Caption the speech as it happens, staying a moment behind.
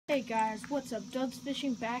Hey guys, what's up? Duds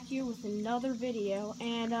Fishing back here with another video,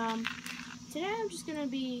 and today I'm just gonna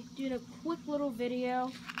be doing a quick little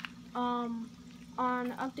video on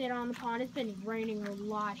an update on the pond. It's been raining a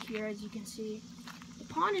lot here, as you can see. The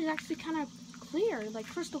pond is actually kind of clear, like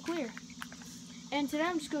crystal clear. And today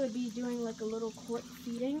I'm just gonna be doing like a little quick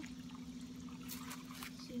feeding. Let's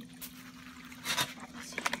see.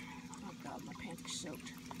 Oh god, my pants are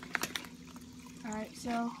soaked. Alright,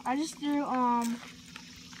 so I just threw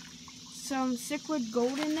some cichlid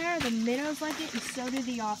gold in there. The minnows like it, and so do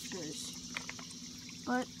the Oscars.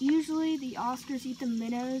 But usually the Oscars eat the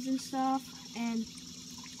minnows and stuff, and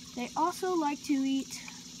they also like to eat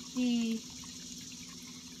the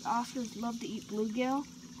Oscars love to eat bluegill,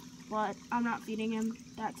 but I'm not feeding them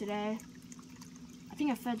that today. I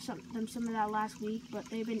think I fed them some of that last week, but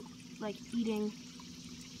they've been like eating.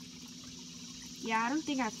 Yeah, I don't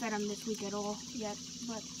think I fed them this week at all yet,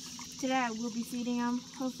 but today I will be feeding them.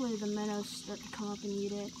 Hopefully the minnows start to come up and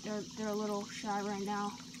eat it. They're a little shy right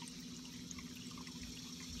now.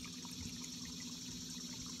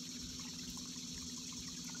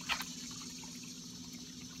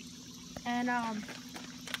 And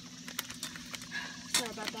sorry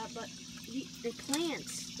about that, but the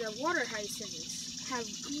plants, the water hyacinths, have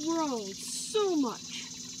grown so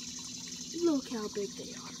much. Look how big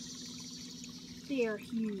they are. They are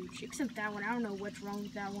huge, except that one. I don't know what's wrong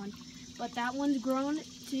with that one. But that one's grown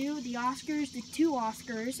too. The Oscars, the two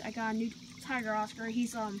Oscars. I got a new tiger Oscar.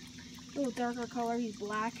 He's a little darker color. He's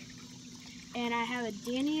black. And I have a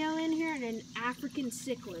Danio in here and an African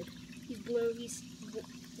cichlid. He's blue. He's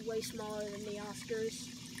way smaller than the Oscars.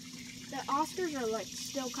 The Oscars are like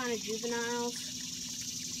still kind of juveniles.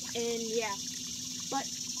 And yeah. But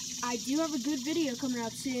I do have a good video coming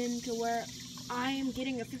out soon to where I am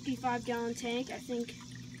getting a 55-gallon tank, I think,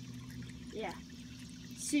 yeah,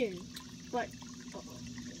 soon, but,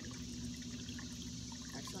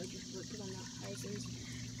 actually I just worked on the hyacinths,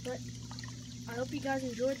 but I hope you guys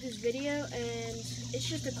enjoyed this video, and it's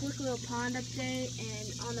just a quick little pond update,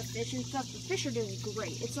 and on the fish and stuff. The fish are doing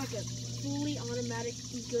great. It's like a fully automatic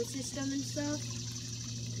ecosystem and stuff,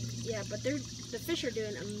 yeah, but the fish are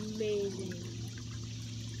doing amazing,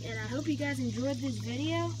 and I hope you guys enjoyed this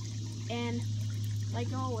video, and like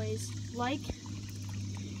always, like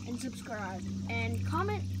and subscribe and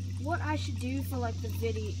comment what I should do for like the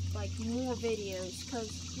video, like more videos, because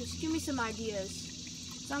just give me some ideas.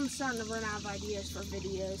 So I'm starting to run out of ideas for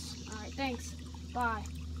videos. Alright, thanks. Bye.